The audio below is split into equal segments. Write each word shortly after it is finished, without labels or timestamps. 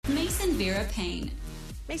Mason Vera Paine.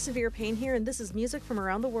 Mason Vera Paine here, and this is Music from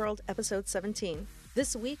Around the World, episode 17.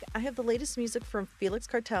 This week, I have the latest music from Felix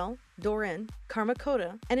Cartel, Dorin, Karma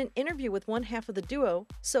Coda, and an interview with one half of the duo,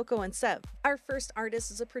 Soko and Sev. Our first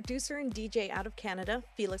artist is a producer and DJ out of Canada,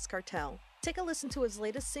 Felix Cartel. Take a listen to his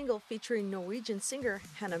latest single featuring Norwegian singer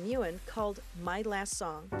Hannah Muen called My Last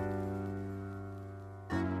Song.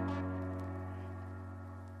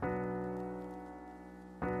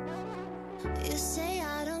 You say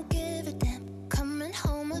I don't give a damn, coming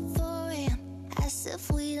home at 4 a.m. as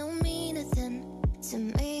if we don't mean nothing to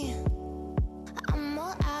me. I'm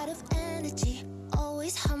all out of energy,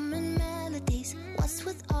 always humming melodies. What's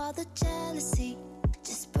with all the jealousy?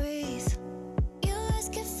 Just breathe. You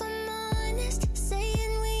ask if I'm honest,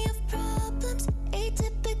 saying we have problems.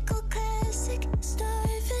 Atypical classic,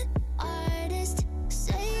 starving artist,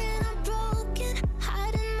 saying I'm broken,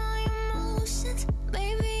 hiding my emotions.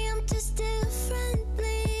 Maybe I'm just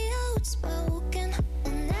differently outspoken.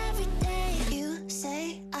 And every day you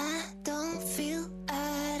say I don't feel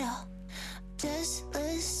at all. Just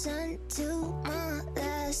listen to my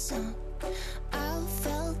last song. I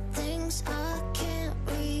felt things I can't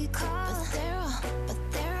recall, but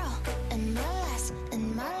they're all in my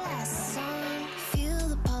last song. Feel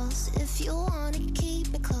the pulse if you wanna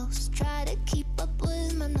keep me close. Try to keep up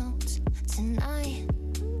with my notes tonight.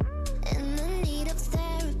 In the need of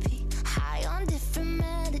therapy, high on different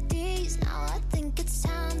melodies. Now I think it's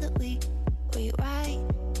time that we rewrite.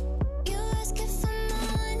 You ask if I'm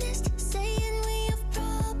honest, saying we have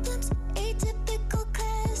problems. Atypical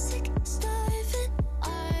classic, starving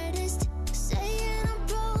artist, saying I'm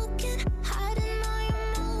broken, hiding my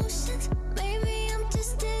emotions. Maybe I'm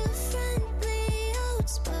just differently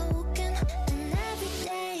outspoken. And every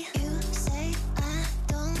day you say I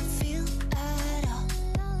don't feel at all.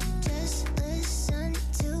 Just listen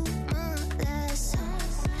to my last song.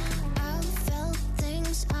 I felt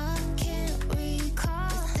things I can't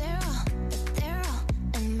recall, but they're all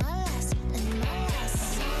in my last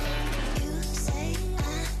song. You say I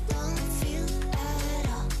don't feel at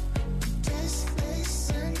all. Just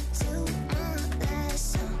listen to my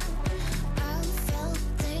last song. I felt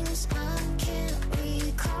things I can't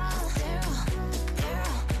recall, but they're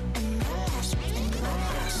all in my last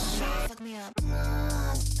song. Fuck me up.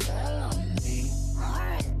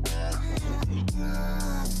 Alright.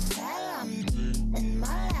 In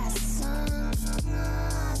my last song.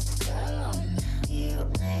 You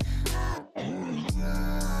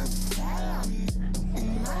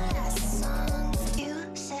in my last song. You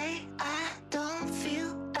say I don't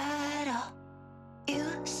feel at all. You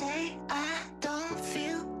say I don't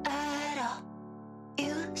feel at all.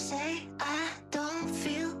 You say I don't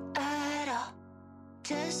feel at all.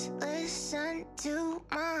 Just listen to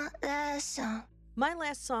my last song. My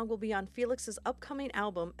Last Song will be on Felix's upcoming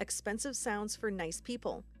album, Expensive Sounds for Nice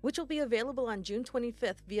People, which will be available on June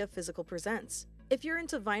 25th via Physical Presents. If you're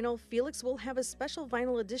into vinyl, Felix will have a special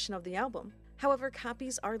vinyl edition of the album. However,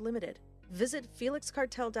 copies are limited. Visit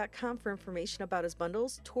felixcartel.com for information about his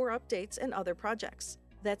bundles, tour updates, and other projects.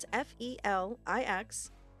 That's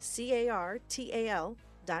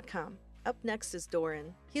FELIXCARTAL.com. Up next is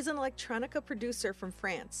Dorin. He's an electronica producer from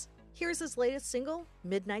France. Here's his latest single,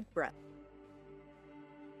 Midnight Breath.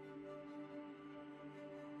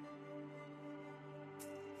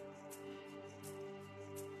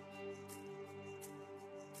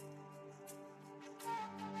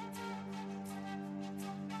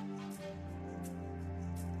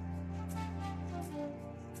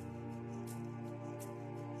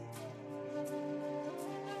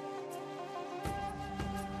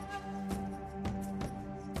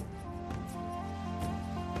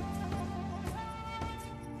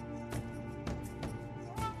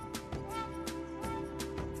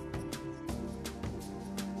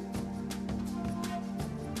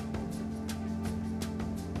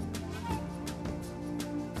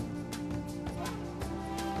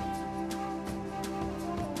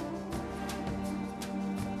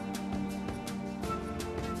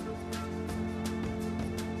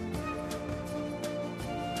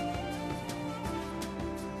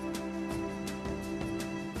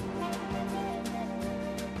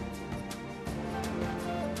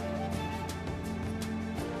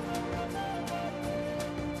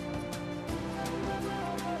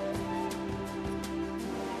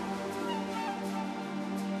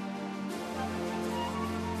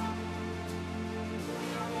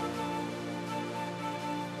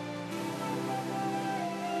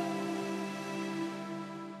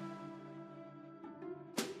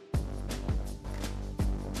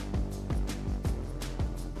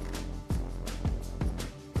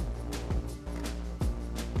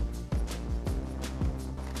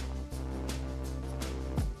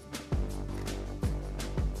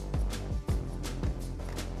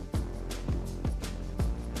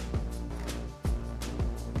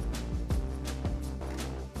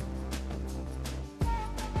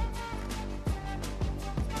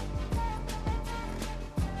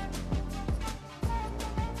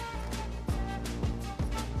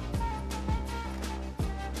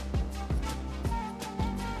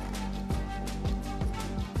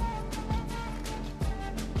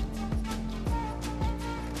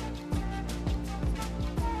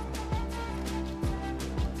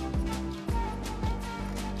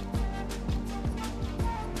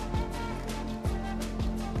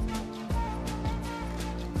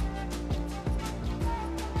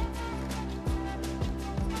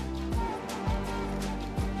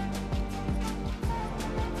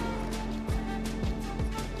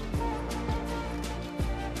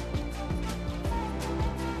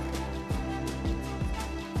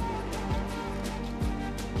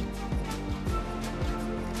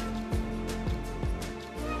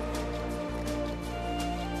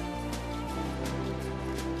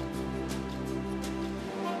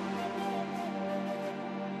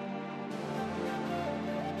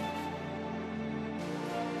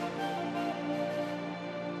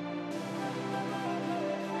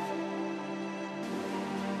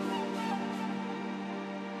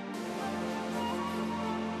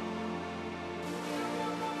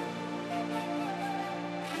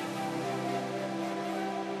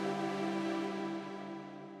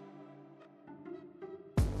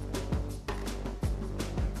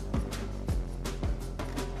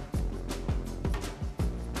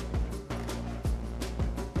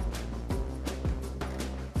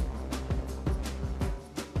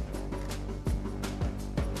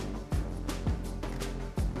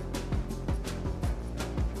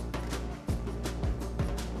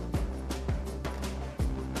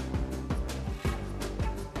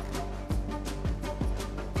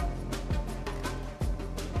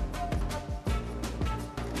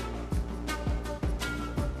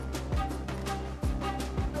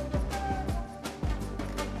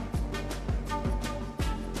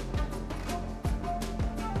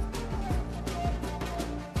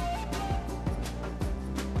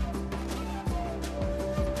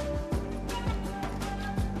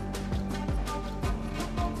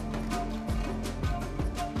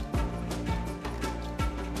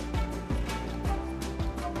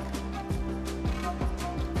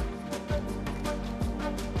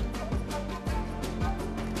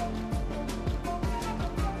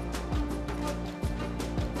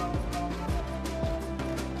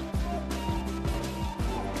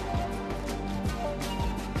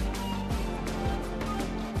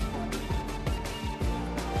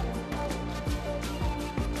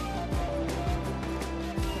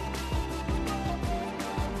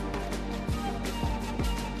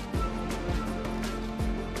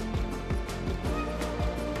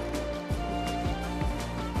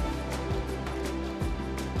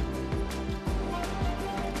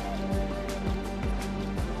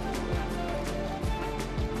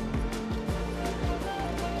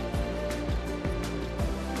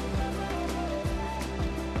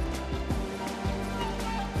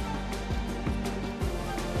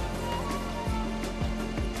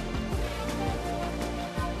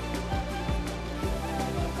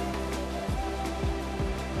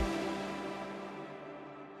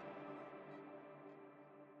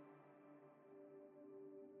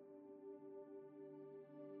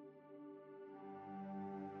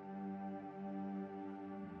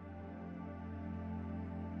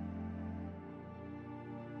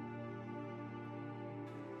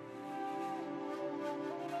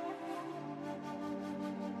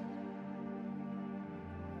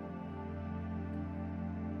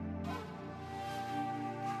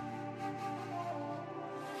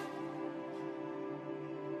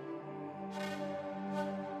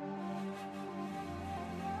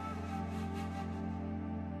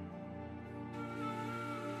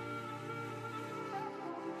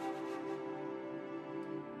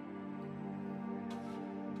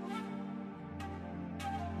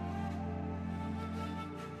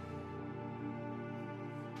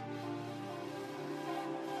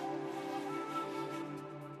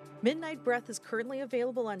 Midnight Breath is currently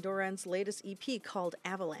available on Doran's latest EP called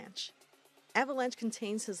Avalanche. Avalanche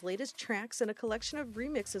contains his latest tracks and a collection of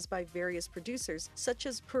remixes by various producers such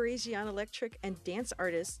as Parisian electric and dance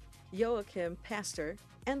artist Joachim Pastor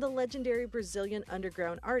and the legendary Brazilian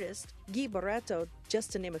underground artist Gui Barreto,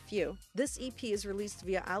 just to name a few. This EP is released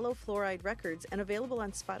via Aloe Fluoride Records and available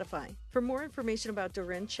on Spotify. For more information about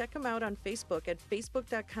Dorin, check him out on Facebook at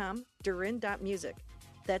facebook.com/dorin.music.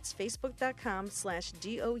 That's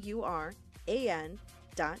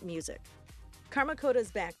facebook.com/DOURAN.music. Karma Coda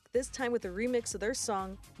is back, this time with a remix of their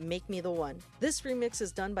song, Make Me the One. This remix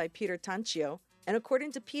is done by Peter Tanchio, and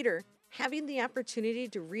according to Peter, having the opportunity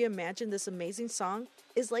to reimagine this amazing song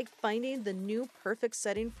is like finding the new perfect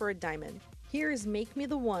setting for a diamond. Here is Make Me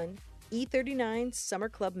the One, E39 Summer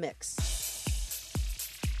Club Mix.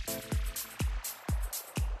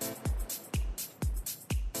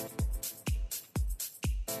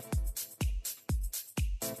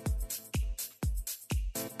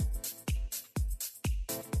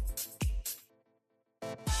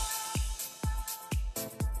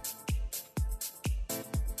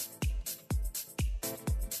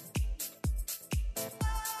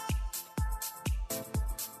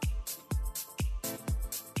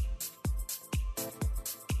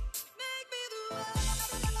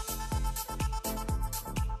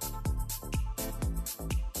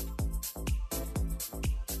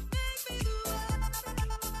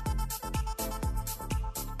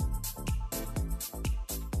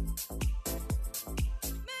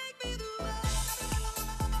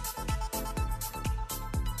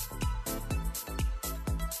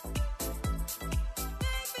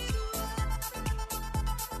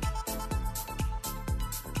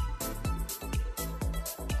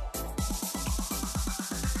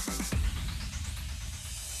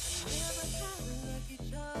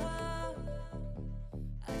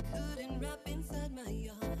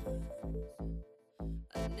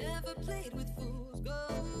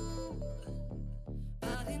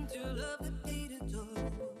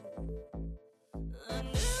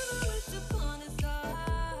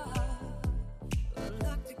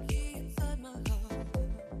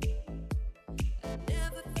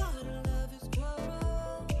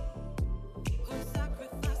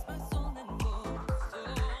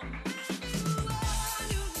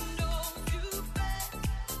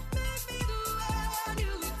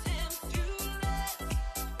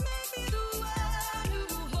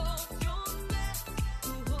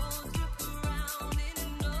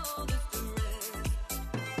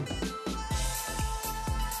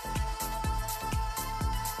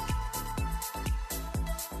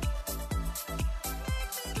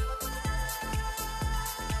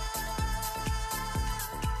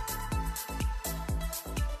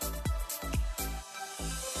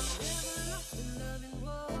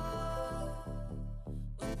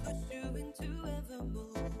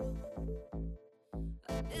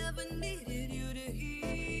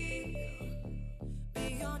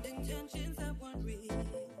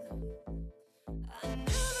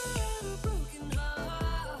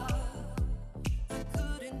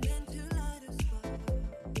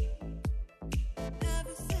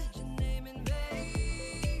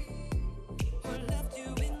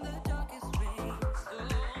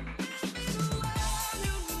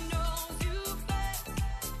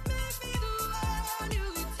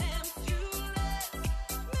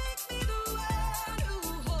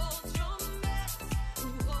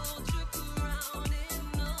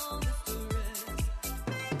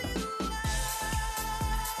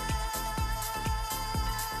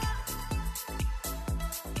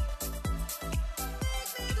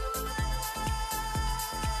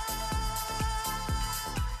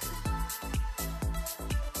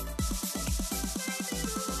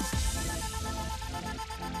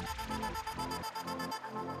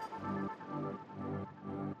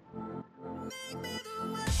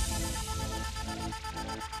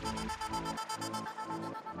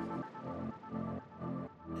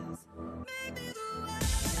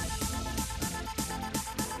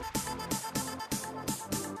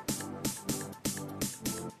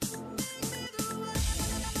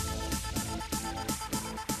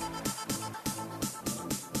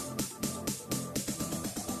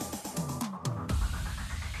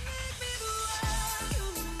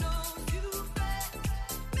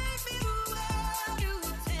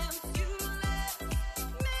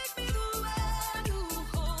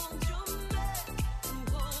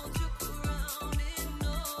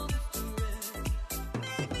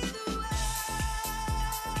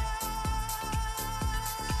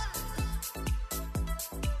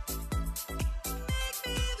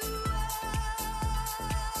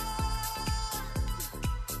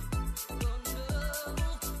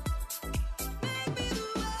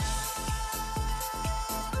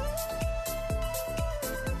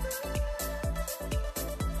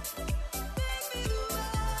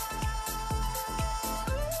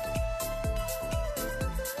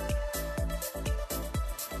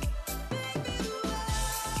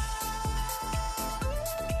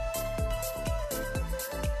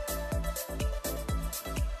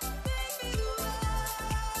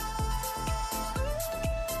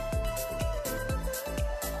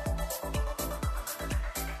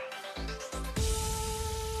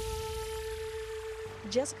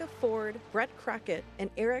 Jessica Ford, Brett Crockett, and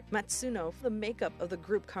Eric Matsuno for the makeup of the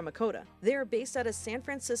group Karmakota. They are based out of San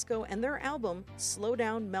Francisco, and their album, Slow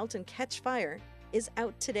Down, Melt, and Catch Fire, is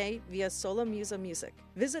out today via Sola Musa Music.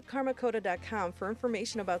 Visit karmacoda.com for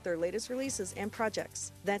information about their latest releases and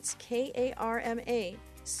projects. That's KARMACODA.com.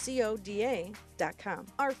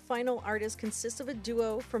 Our final artist consists of a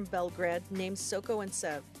duo from Belgrade named Soko and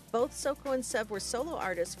Sev. Both Soko and Sev were solo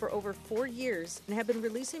artists for over 4 years and have been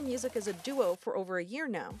releasing music as a duo for over a year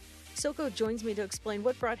now. Soko joins me to explain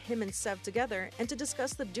what brought him and Sev together and to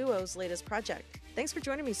discuss the duo's latest project. Thanks for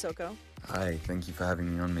joining me, Soko. Hi, thank you for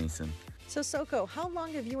having me on, Mason. So Soko, how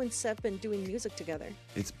long have you and Sev been doing music together?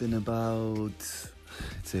 It's been about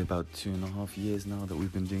 2.5 years now that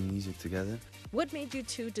we've been doing music together. What made you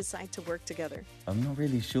two decide to work together? I'm not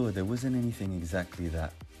really sure. There wasn't anything exactly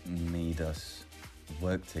that made us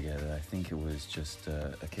work together. I think it was just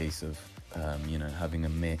a case of, having a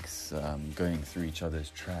mix, going through each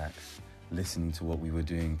other's tracks, listening to what we were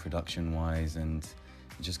doing production-wise, and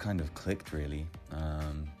it just kind of clicked, really.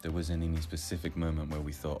 There wasn't any specific moment where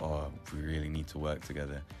we thought, we really need to work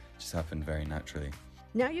together. It just happened very naturally.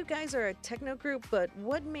 Now you guys are a techno group, but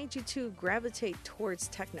what made you two gravitate towards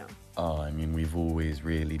techno? We've always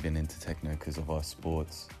really been into techno because of our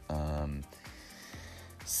sports.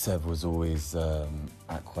 Sev was always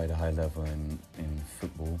at quite a high level in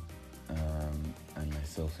football, and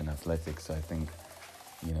myself in athletics. So I think,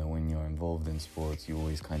 when you're involved in sports, you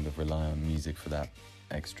always kind of rely on music for that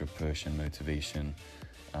extra push and motivation.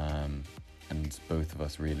 And both of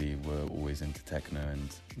us really were always into techno,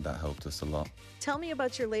 and that helped us a lot. Tell me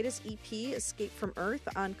about your latest EP, Escape from Earth,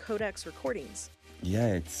 on Codex Recordings. Yeah,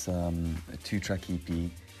 it's a 2-track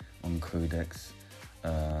EP on Codex.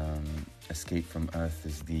 Escape from Earth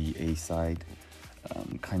is the A-side,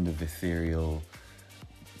 kind of ethereal,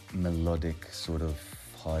 melodic, sort of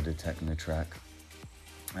harder techno track.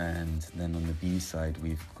 And then on the B-side,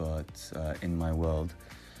 we've got In My World,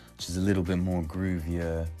 which is a little bit more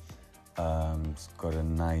groovier. It's got a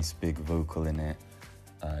nice big vocal in it.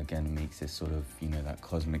 Again, makes it sort of, that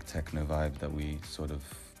cosmic techno vibe that we sort of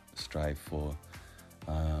strive for.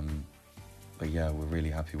 But yeah, we're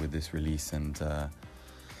really happy with this release, and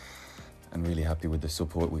really happy with the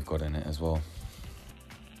support we've got in it as well.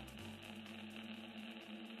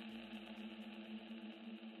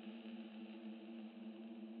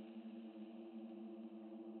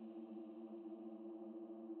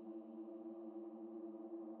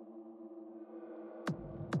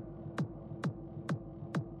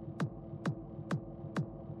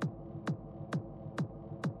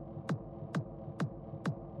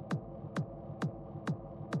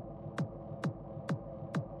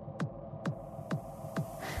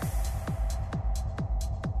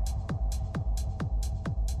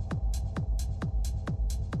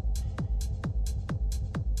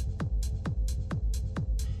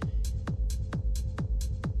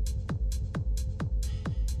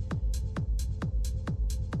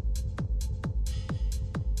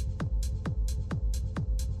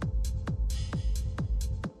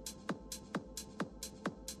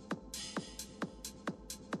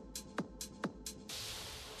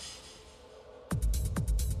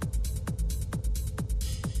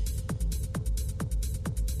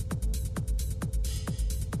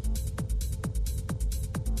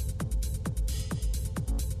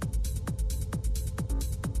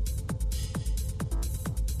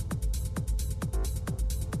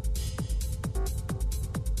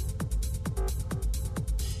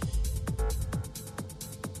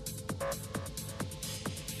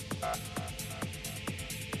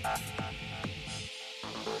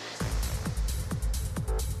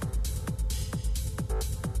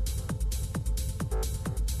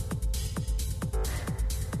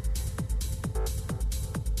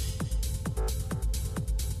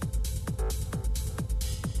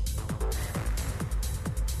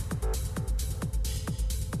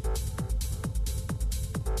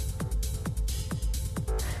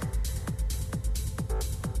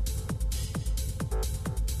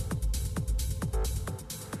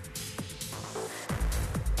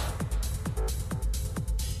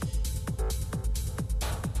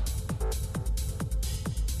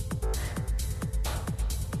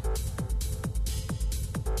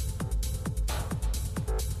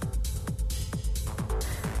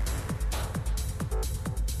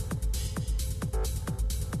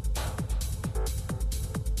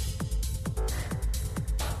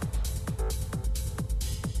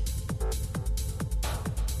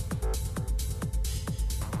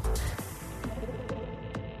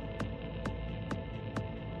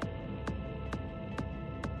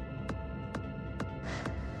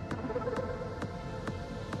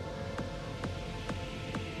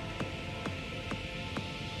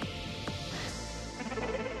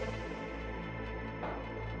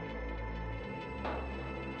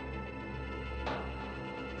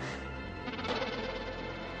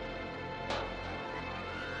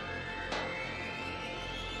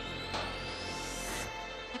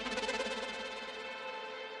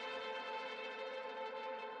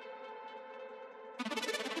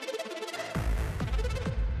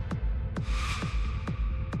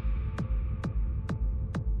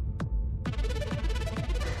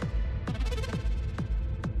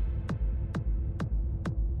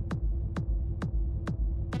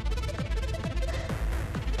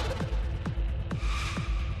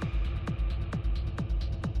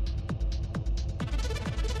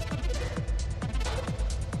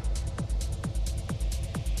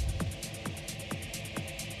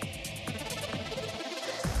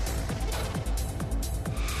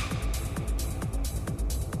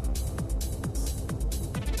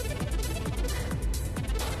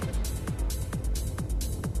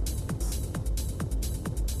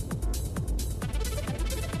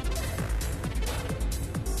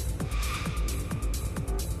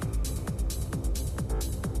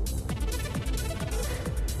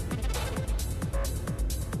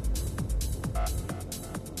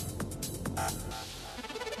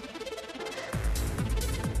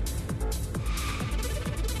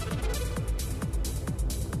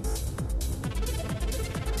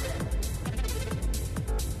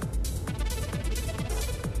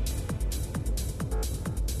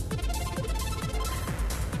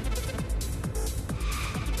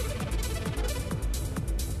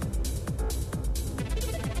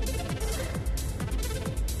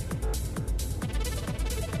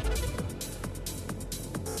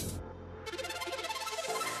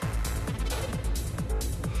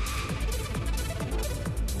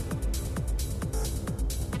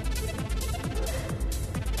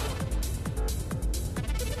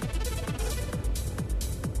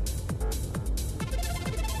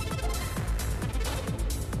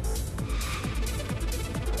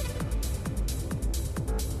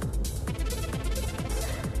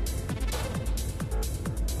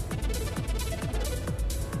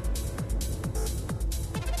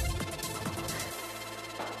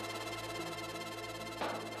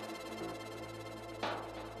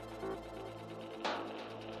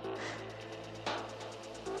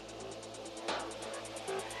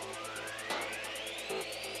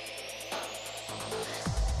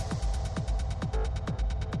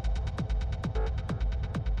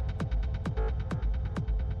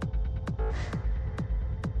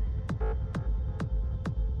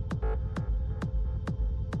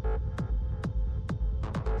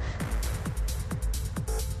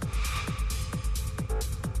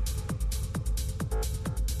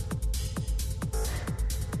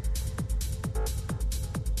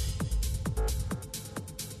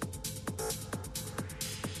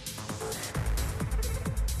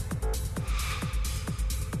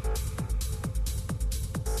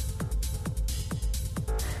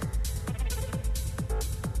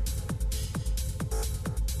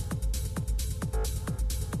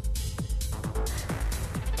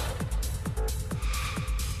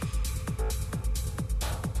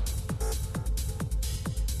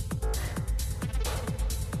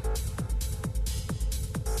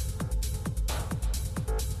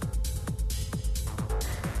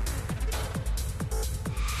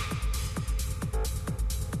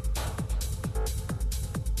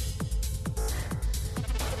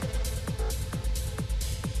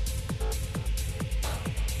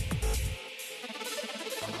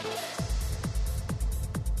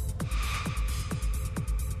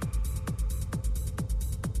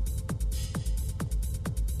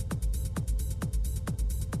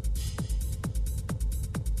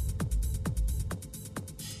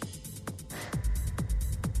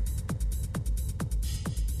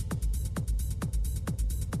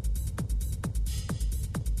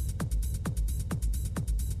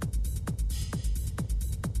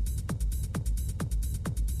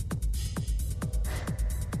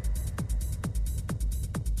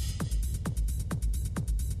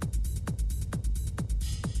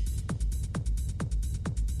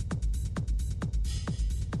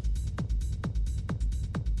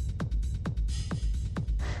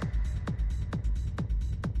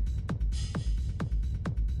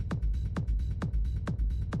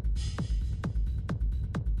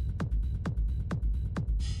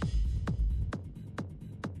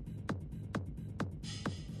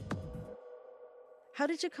 How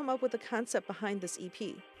did you come up with the concept behind this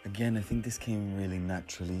EP? Again, I think this came really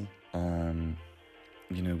naturally.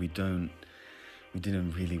 We didn't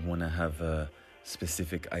really want to have a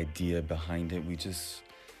specific idea behind it. We just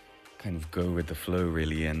kind of go with the flow,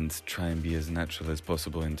 really, and try and be as natural as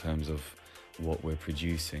possible in terms of what we're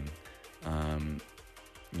producing.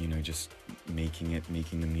 Just making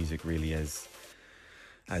the music really as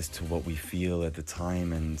to what we feel at the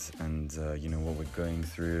time and what we're going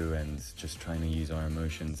through, and just trying to use our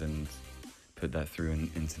emotions and put that through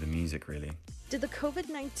into the music, really. Did the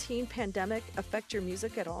COVID-19 pandemic affect your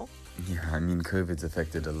music at all? Yeah, COVID's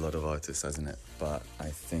affected a lot of artists, hasn't it? But I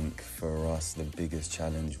think for us, the biggest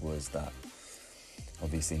challenge was that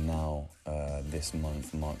obviously now this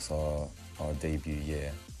month marks our debut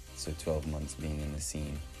year, so 12 months being in the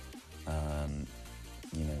scene.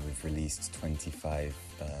 We've released 25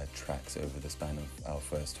 tracks over the span of our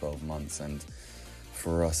first 12 months, and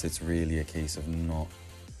for us it's really a case of not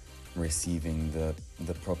receiving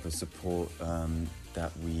the proper support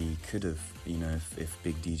that we could have, if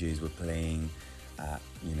big DJs were playing at,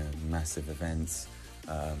 massive events.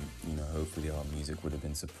 Hopefully our music would have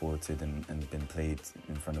been supported and been played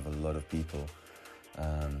in front of a lot of people.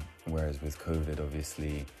 Whereas with COVID,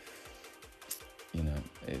 obviously,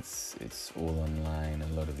 it's all online. A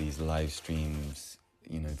lot of these live streams,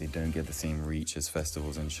 they don't get the same reach as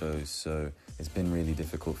festivals and shows. So it's been really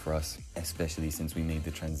difficult for us, especially since we made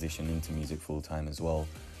the transition into music full time as well.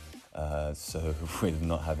 So with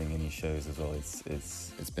not having any shows as well,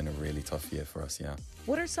 it's been a really tough year for us, yeah.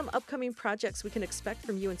 What are some upcoming projects we can expect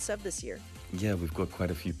from you and Seb this year? Yeah, we've got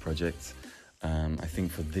quite a few projects. I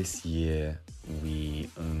think for this year, we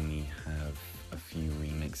only have a few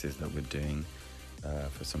remixes that we're doing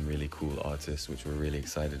for some really cool artists, which we're really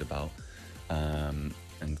excited about.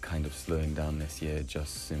 And kind of slowing down this year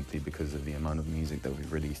just simply because of the amount of music that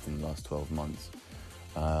we've released in the last 12 months.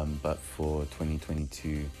 But for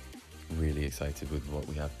 2022, really excited with what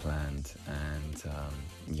we have planned, and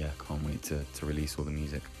can't wait to release all the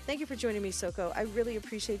music. Thank you for joining me, Soko. I really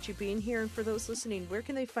appreciate you being here, and for those listening, where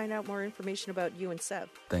can they find out more information about you and Seb?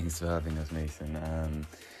 Thanks for having us, Mason.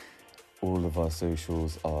 All of our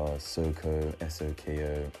socials are Soko,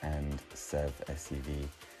 S-O-K-O, and Sev, S-E-V.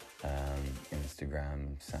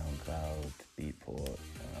 Instagram, SoundCloud, Beatport,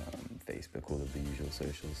 Facebook, all of the usual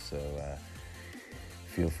socials. So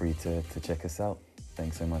feel free to check us out.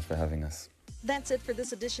 Thanks so much for having us. That's it for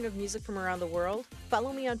this edition of Music from Around the World.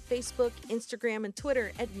 Follow me on Facebook, Instagram, and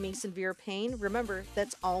Twitter at Mason Vera Paine. Remember,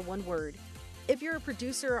 that's all one word. If you're a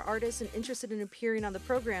producer or artist and interested in appearing on the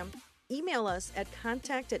program, email us at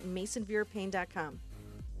contact@masonverapaine.com.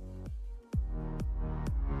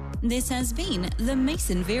 This has been The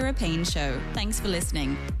Mason Vera Paine Show. Thanks for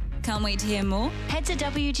listening. Can't wait to hear more? Head to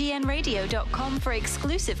WGNradio.com for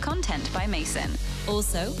exclusive content by Mason.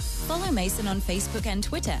 Also, follow Mason on Facebook and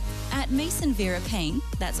Twitter at Mason Vera Paine,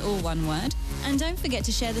 that's all one word, and don't forget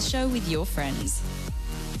to share the show with your friends.